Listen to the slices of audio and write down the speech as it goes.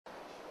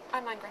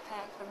I'm Anne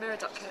Griffith from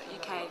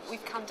Mirror.co.uk.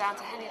 We've come down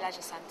to Henley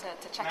Leisure Centre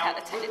to check out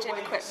the technology and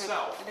equipment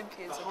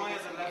Olympians will be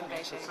using in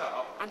Beijing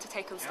and to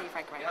take on Steve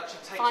Redgrave.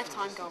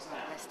 Five-time gold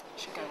medalist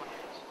should go on.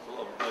 A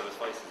lot of nervous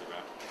faces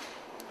around.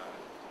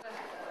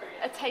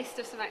 A taste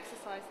of some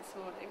exercise this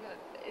morning.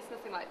 It's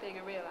nothing like being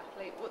a real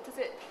athlete. What does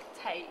it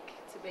take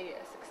to be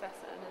a success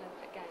at an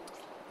Olympic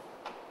Games?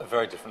 A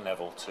very different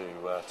level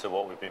to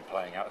what we've been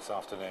playing at this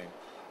afternoon.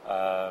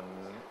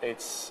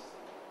 It's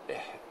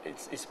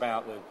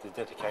about the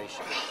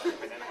dedication.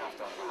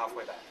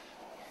 Halfway there.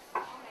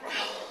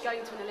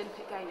 Going to an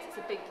Olympic Games, it's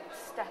a big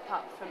step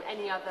up from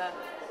any other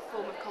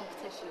form of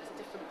competition. It's a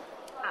different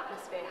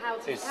atmosphere. How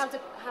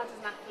does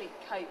an athlete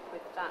cope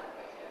with that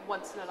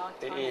once in a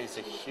lifetime? It is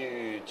a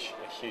huge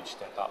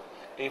step up.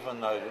 Even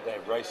though that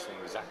they're racing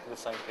exactly the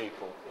same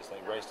people as they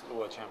raced at the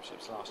World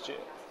Championships last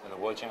year and the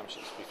World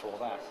Championships before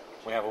that.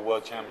 We have a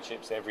World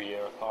Championships every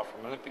year apart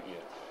from Olympic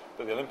year.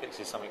 But the Olympics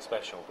is something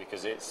special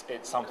because it's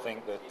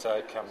something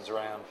that comes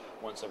around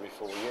once every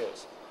 4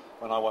 years.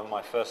 When I won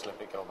my first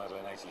Olympic gold medal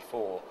in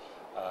 '84,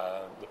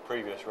 the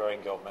previous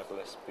rowing gold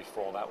medalist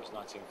before that was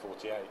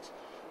 1948,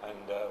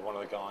 and one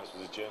of the guys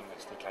was a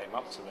journalist. He came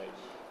up to me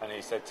and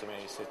he said to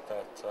me,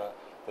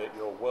 that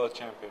you're world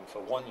champion for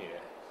 1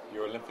 year,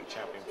 you're Olympic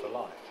champion for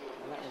life,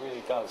 and that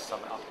really does sum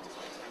it up into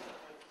something.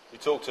 You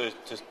talk to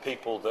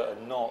people that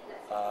are not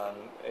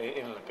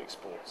in Olympic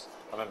sports.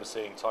 I remember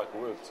seeing Tiger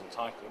Woods and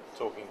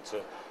talking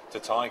to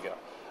Tiger,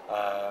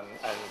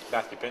 and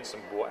Matthew Pinson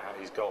brought out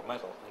his gold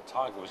medal, and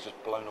Tiger was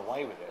just blown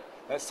away with it.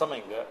 That's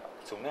something that,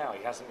 till now,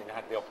 he hasn't even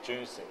had the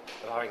opportunity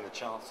of having the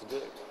chance to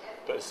do,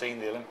 but has seen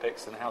the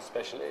Olympics and how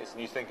special it is.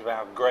 And you think of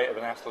how great of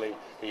an athlete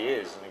he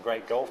is and a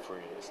great golfer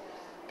he is,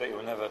 but he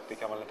will never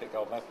become Olympic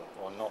gold medal,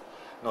 or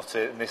not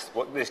in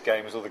this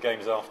games or the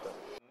games after.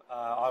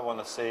 I want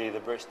to see the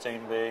British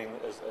team being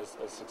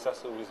as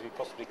successful as we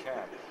possibly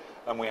can,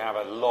 and we have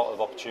a lot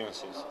of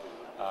opportunities.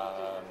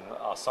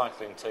 Our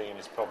cycling team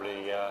is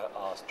probably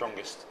our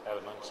strongest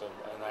element,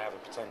 and they have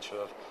a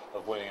potential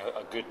of winning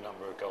a good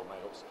number of gold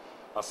medals.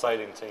 Our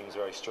sailing team's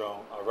very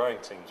strong, our rowing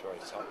team's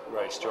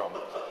very strong.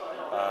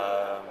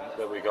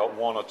 That we got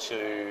one or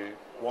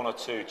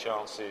two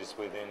chances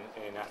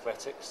in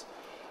athletics.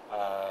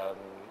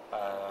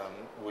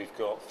 We've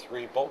got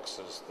 3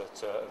 boxers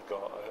that have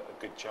got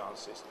good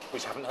chances,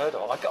 which I haven't heard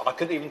of. I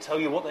couldn't even tell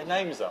you what their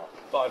names are,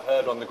 but I've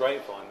heard on the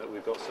grapevine that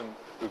we've got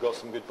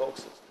some good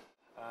boxers.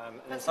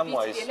 That's in some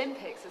ways, the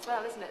Olympics as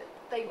well, isn't it?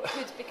 They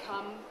could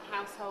become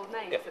household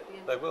names at the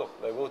end.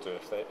 They will do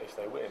if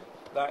they win.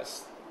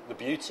 That's the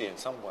beauty in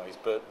some ways,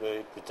 but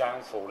the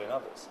downfall in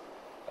others.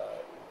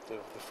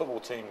 The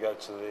football team go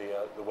to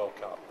the World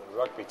Cup, the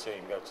rugby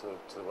team go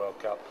to the World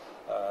Cup,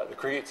 the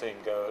cricket team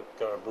go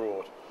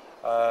abroad.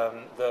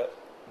 That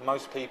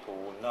most people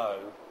will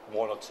know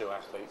 1 or 2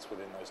 athletes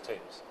within those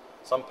teams.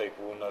 Some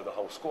people will know the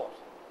whole squad.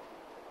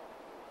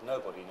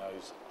 Nobody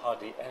knows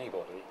hardly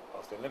anybody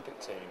of the Olympic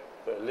team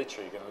that are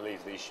literally going to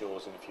leave these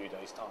shores in a few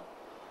days' time.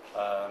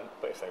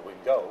 But if they win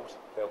gold,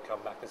 they'll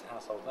come back as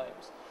household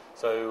names.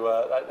 So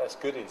that's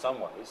good in some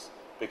ways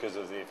because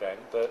of the event,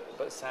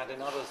 but sad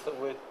in others that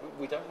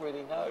we don't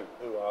really know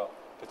who our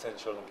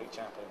potential Olympic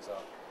champions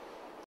are.